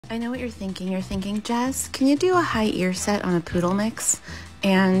I know what you're thinking. You're thinking, Jess, can you do a high ear set on a poodle mix?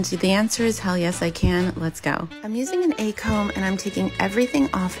 And the answer is hell yes, I can. Let's go. I'm using an A-comb and I'm taking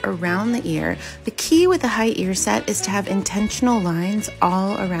everything off around the ear. The key with a high ear set is to have intentional lines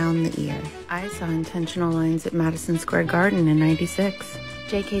all around the ear. I saw intentional lines at Madison Square Garden in '96.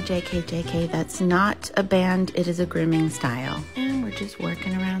 JK, JK, JK, that's not a band, it is a grooming style. And we're just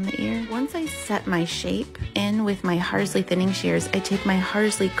working around the ear. Once I set my shape in with my Harsley thinning shears, I take my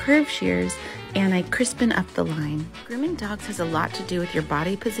Harsley curve shears and I crispen up the line. Grooming dogs has a lot to do with your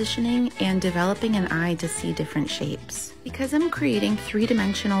body positioning and developing an eye to see different shapes. Because I'm creating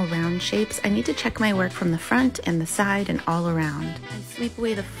three-dimensional round shapes, I need to check my work from the front and the side and all around. I sweep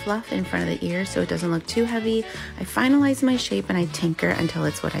away the fluff in front of the ear so it doesn't look too heavy. I finalize my shape and I tinker until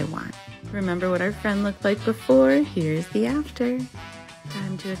it's what I want. Remember what our friend looked like before? Here's the after.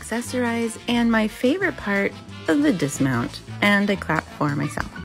 Time to accessorize, and my favorite part, the dismount. And I clap for myself.